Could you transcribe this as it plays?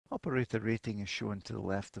Operator rating is shown to the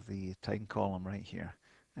left of the time column right here.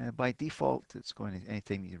 By default, it's going to,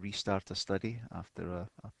 anytime you restart a study after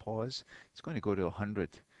a pause, it's going to go to 100.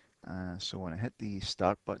 So when I hit the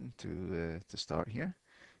start button to start here,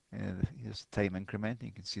 here's the time increment, and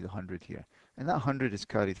you can see the 100 here. And that 100 is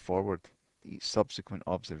carried forward to each subsequent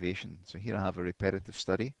observation. So here I have a repetitive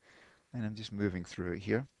study, and I'm just moving through it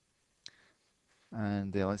here.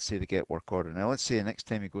 And let's say the get work order. Now let's say the next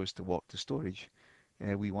time it goes to walk to storage,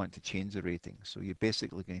 we want to change the rating. So you're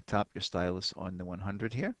basically going to tap your stylus on the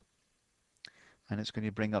 100 here, and it's going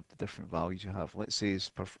to bring up the different values you have. Let's say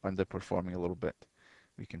it's underperforming a little bit.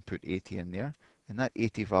 We can put 80 in there, and that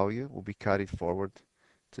 80 value will be carried forward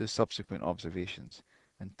to the subsequent observations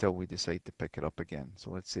until we decide to pick it up again. So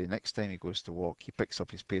let's say next time he goes to walk, he picks up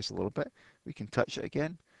his pace a little bit. We can touch it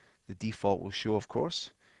again. The default will show, of course.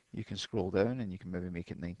 You can scroll down and you can maybe make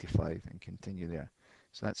it 95 and continue there.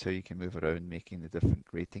 So that's how you can move around making the different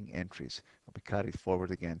rating entries. It'll be carried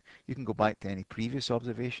forward again. You can go back to any previous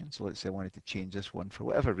observation. So let's say I wanted to change this one for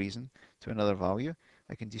whatever reason to another value.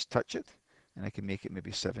 I can just touch it and I can make it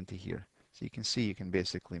maybe 70 here. So you can see you can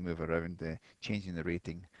basically move around changing the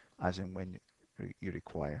rating as and when you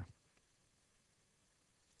require.